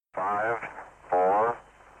5, 4,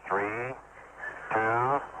 3,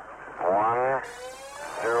 2, 1,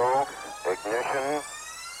 0, ignition,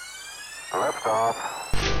 liftoff.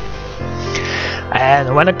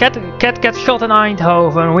 And when a cat gets shot in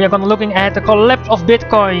Eindhoven, we are gonna looking at the collapse of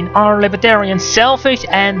Bitcoin. Are libertarians selfish?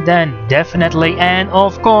 And then definitely, and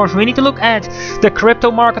of course, we need to look at the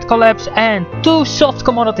crypto market collapse and two soft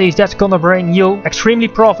commodities that's gonna bring you extremely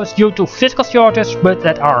profits due to fiscal shortage, but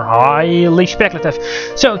that are highly speculative.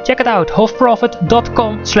 So check it out,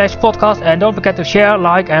 hofprofit.com/podcast, and don't forget to share,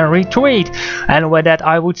 like, and retweet. And with that,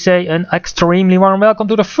 I would say an extremely warm welcome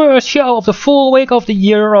to the first show of the full week of the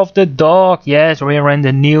year of the dog. Yes, we're in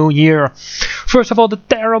the new year. First of all, the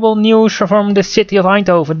terrible news from the city of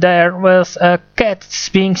Eindhoven. There was a cat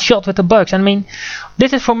being shot with the bugs. I mean,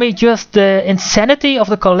 this is for me just the insanity of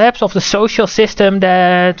the collapse of the social system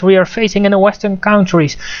that we are facing in the Western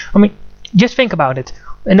countries. I mean, just think about it.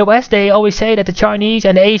 In the West, they always say that the Chinese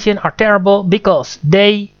and the Asian are terrible because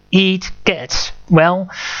they eat cats. Well,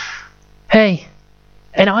 hey,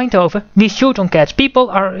 in Eindhoven, we shoot on cats. People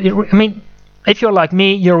are, I mean, if you're like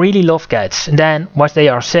me, you really love cats. And then what they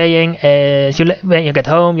are saying is, when you get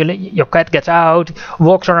home, your cat gets out,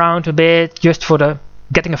 walks around a bit, just for the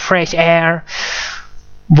getting a fresh air,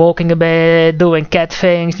 walking a bit, doing cat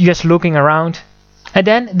things, just looking around. And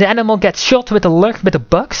then the animal gets shot with the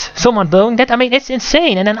bugs. Someone doing that. I mean, it's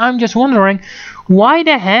insane. And then I'm just wondering, why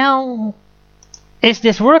the hell is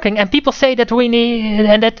this working? And people say that we need,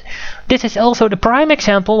 and that this is also the prime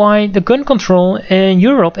example why the gun control in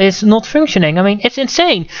Europe is not functioning. I mean, it's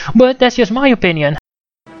insane, but that's just my opinion.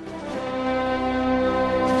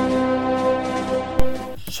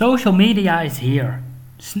 Social media is here.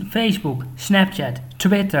 Facebook, Snapchat,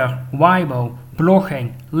 Twitter, Weibo,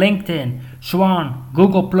 blogging, LinkedIn, Swan,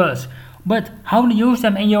 Google+. But how to use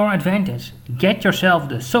them in your advantage? Get yourself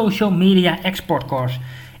the social media export course.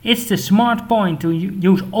 It's the smart point to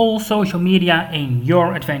use all social media in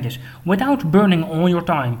your advantage without burning all your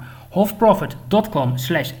time.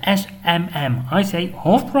 hofprofit.com/smm. I say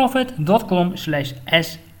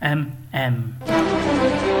hofprofit.com/smm.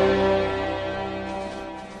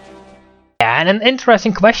 And an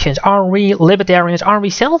interesting question, are we libertarians, are we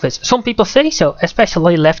selfish? Some people say so,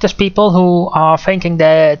 especially leftist people who are thinking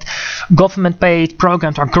that government paid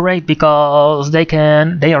programs are great because they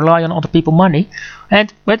rely on other people's money.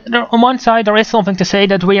 But on one side there is something to say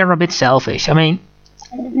that we are a bit selfish. I mean,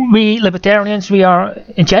 we libertarians, we are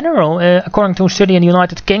in general, according to a study in the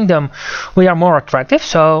United Kingdom, we are more attractive,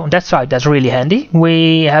 so on that side that's really handy.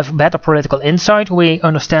 We have better political insight, we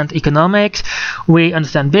understand economics, we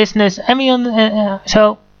understand business, and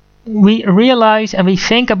so we realize and we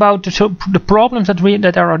think about the problems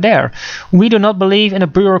that are there. We do not believe in a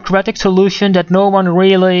bureaucratic solution that no one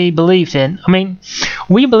really believes in. I mean,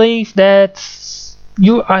 we believe that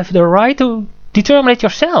you have the right to determine it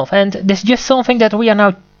yourself, and this is just something that we are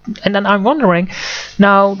now. And then I'm wondering,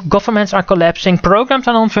 now governments are collapsing, programs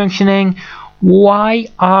are not functioning. Why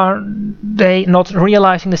are they not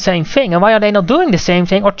realizing the same thing, and why are they not doing the same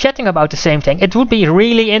thing or chatting about the same thing? It would be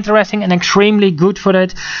really interesting and extremely good for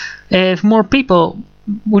that if more people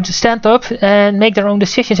would stand up and make their own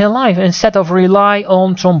decisions in life instead of rely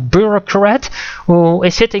on some bureaucrat who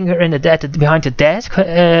is sitting behind the desk,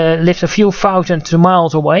 lives a few thousand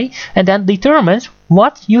miles away, and then determines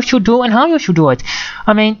what you should do and how you should do it.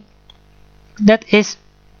 I mean, that is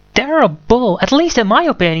terrible, at least in my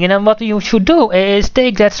opinion, and what you should do is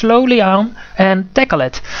take that slowly on and tackle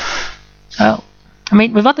it. I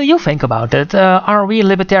mean, what do you think about it? Are we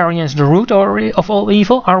libertarians the root of all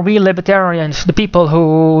evil? Are we libertarians the people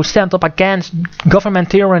who stand up against government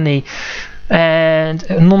tyranny and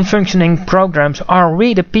non-functioning programs? Are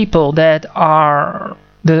we the people that are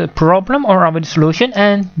the problem, or are we the solution?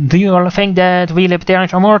 And do you think that we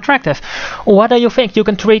libertarians are more attractive? What do you think? You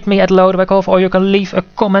can tweet me at Lodewijk, or you can leave a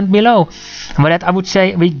comment below. And with that, I would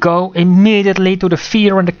say we go immediately to the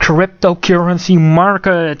fear in the cryptocurrency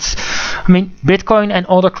markets. I mean, Bitcoin and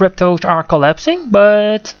other cryptos are collapsing,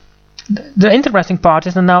 but the interesting part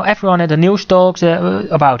is that now everyone in the news talks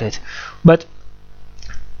about it. But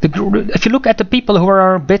if you look at the people who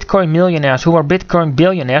are Bitcoin millionaires, who are Bitcoin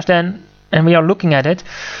billionaires, then, and we are looking at it,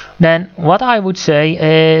 then what I would say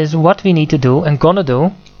is what we need to do and gonna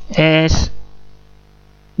do is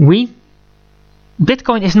we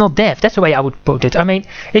Bitcoin is not dead. That's the way I would put it. I mean,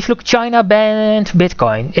 if you look, China banned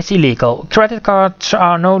Bitcoin. It's illegal. Credit cards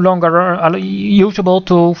are no longer usable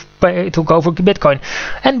to go for Bitcoin.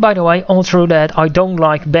 And by the way, all through that, I don't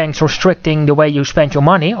like banks restricting the way you spend your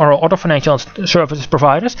money or other financial services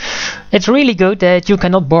providers. It's really good that you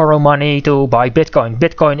cannot borrow money to buy Bitcoin.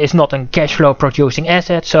 Bitcoin is not a cash flow producing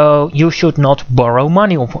asset, so you should not borrow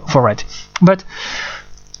money for it. But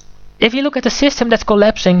if you look at the system that's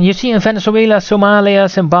collapsing, you see in Venezuela, Somalia,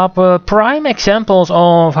 Zimbabwe, prime examples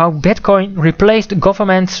of how Bitcoin replaced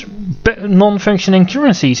government's non-functioning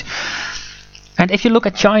currencies. And if you look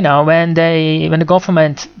at China, when the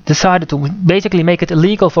government decided to basically make it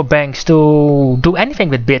illegal for banks to do anything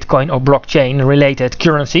with Bitcoin or blockchain-related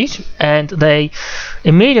currencies, and they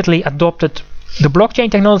immediately adopted the blockchain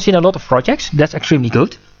technology in a lot of projects, that's extremely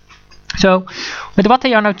good. So, with what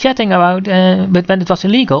they are now chatting about, but when it was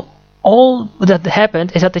illegal, all that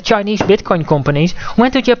happened is that the Chinese Bitcoin companies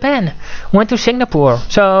went to Japan, went to Singapore.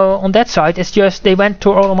 So on that side, it's just they went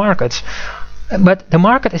to all the markets. But the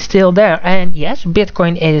market is still there. And yes,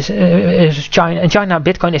 Bitcoin is China. In China,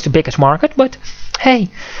 Bitcoin is the biggest market. But hey,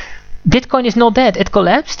 Bitcoin is not dead. It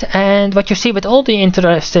collapsed. And what you see with all the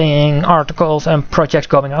interesting articles and projects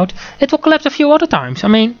going out, it will collapse a few other times. I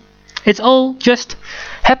mean, it's all just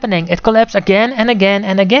happening. It collapses again and again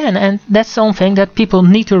and again, and that's something that people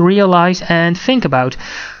need to realize and think about.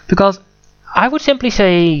 Because I would simply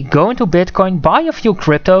say, go into Bitcoin, buy a few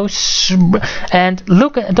cryptos, and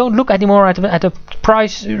don't look anymore at the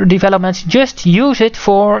price developments. Just use it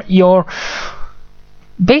for your.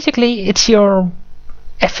 Basically, it's your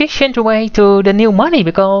efficient way to the new money,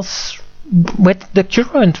 because with the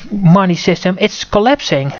current money system, it's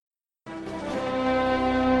collapsing.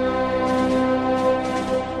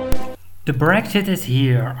 The Brexit is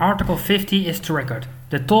here. Article 50 is triggered.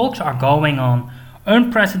 The talks are going on.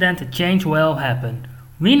 Unprecedented change will happen.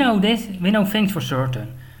 We know this, we know things for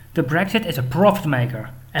certain. The Brexit is a profit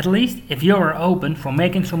maker. At least if you are open for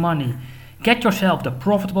making some money. Get yourself the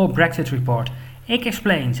Profitable Brexit report. It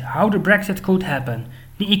explains how the Brexit could happen,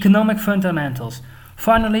 the economic fundamentals.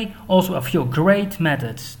 Finally, also a few great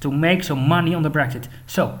methods to make some money on the Brexit.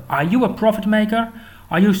 So, are you a profit maker?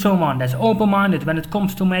 Are you someone that's open-minded when it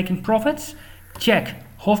comes to making profits? Check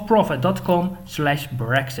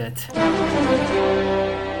hofprofit.com/Brexit.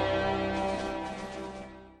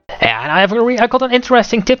 Yeah, and I got an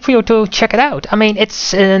interesting tip for you to check it out. I mean,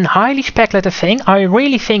 it's a highly speculative thing. I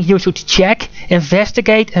really think you should check,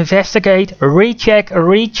 investigate, recheck,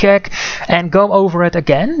 and go over it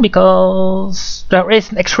again, because there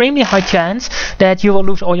is an extremely high chance that you will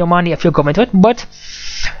lose all your money if you go into it. But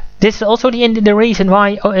this is also the reason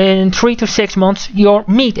why in 3 to 6 months your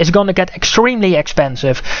meat is going to get extremely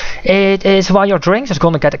expensive. It is why your drinks is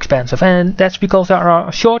going to get expensive, and that's because there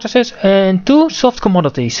are shortages in 2 soft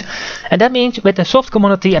commodities. And that means with the soft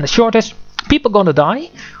commodity and the shortage, people are going to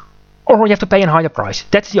die, or you have to pay a higher price.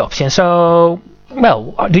 That's the option. So,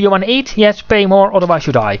 well, do you want to eat? Yes, pay more, otherwise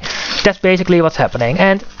you die. That's basically what's happening,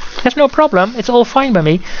 and there's no problem. It's all fine by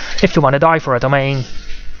me if you want to die for it. I mean,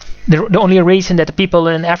 the only reason that the people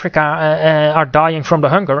in Africa are dying from the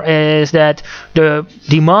hunger is that the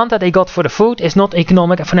demand that they got for the food is not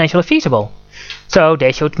economic and financially feasible. So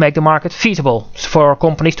they should make the market feasible for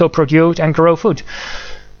companies to produce and grow food.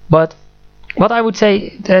 But what I would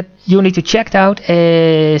say that you need to check out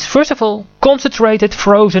is, first of all, concentrated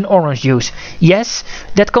frozen orange juice. Yes,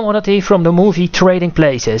 that commodity from the movie Trading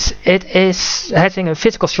Places. It is having a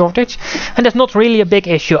physical shortage, and that's not really a big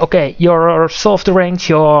issue. Okay, your soft drinks,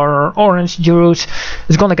 your orange juice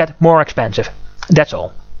is gonna get more expensive. That's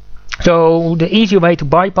all. So the easy way to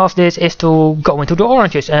bypass this is to go into the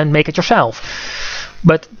oranges and make it yourself.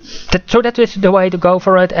 But that is the way to go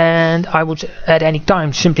for it, and I would at any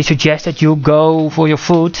time simply suggest that you go for your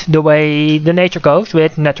food the way the nature goes,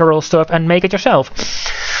 with natural stuff, and make it yourself.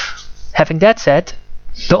 Having that said,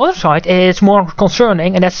 the other side is more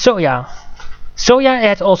concerning, and that's soya. Soya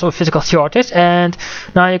has also a physical shortage, and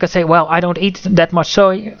now you can say, well, I don't eat that much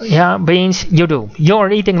soya beans. You do. You're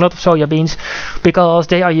eating a lot of soya beans because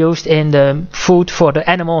they are used in the food for the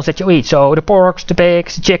animals that you eat. So the pork, the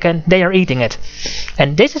pigs, the chicken, they are eating it.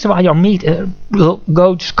 And this is why your meat will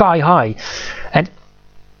go sky high. And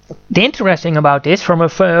the interesting about this from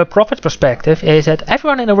a profit perspective is that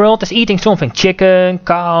everyone in the world is eating something. Chicken,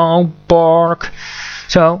 cow, pork.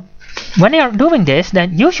 So when they are doing this,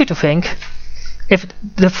 then you should think, if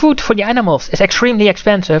the food for the animals is extremely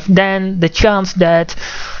expensive, then the chance that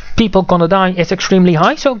people gonna die is extremely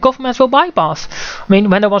high, so governments will bypass. I mean,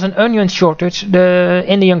 when there was an onion shortage, the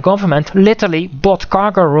Indian government literally bought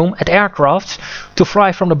cargo room at aircrafts to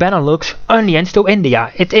fly from the Benelux onions to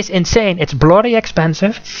India. It is insane, it's bloody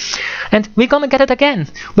expensive, and we're gonna get it again,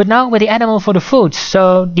 but now with the animal for the food,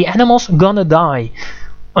 so the animals gonna die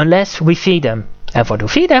unless we feed them. And for to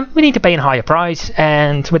feed them, we need to pay a higher price.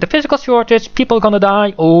 And with the physical shortage, people are gonna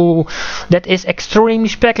die. Oh, that is extremely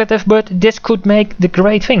speculative, but this could make the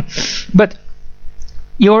great thing. But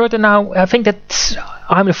you heard it now. I think that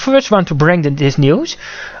I'm the first one to bring this news.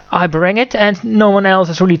 I bring it, and no one else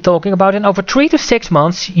is really talking about it. And over 3 to 6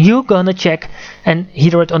 months, you're gonna check and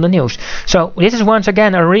hear it on the news. So this is once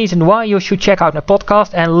again a reason why you should check out my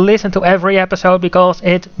podcast and listen to every episode, because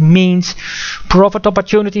it means profit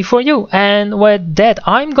opportunity for you. And with that,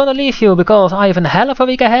 I'm gonna leave you, because I have a hell of a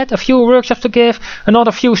week ahead, a few workshops to give,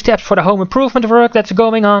 another few steps for the home improvement work that's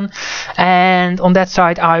going on. And on that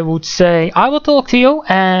side, I would say I will talk to you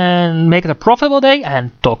and make it a profitable day,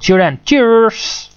 and talk to you then. Cheers!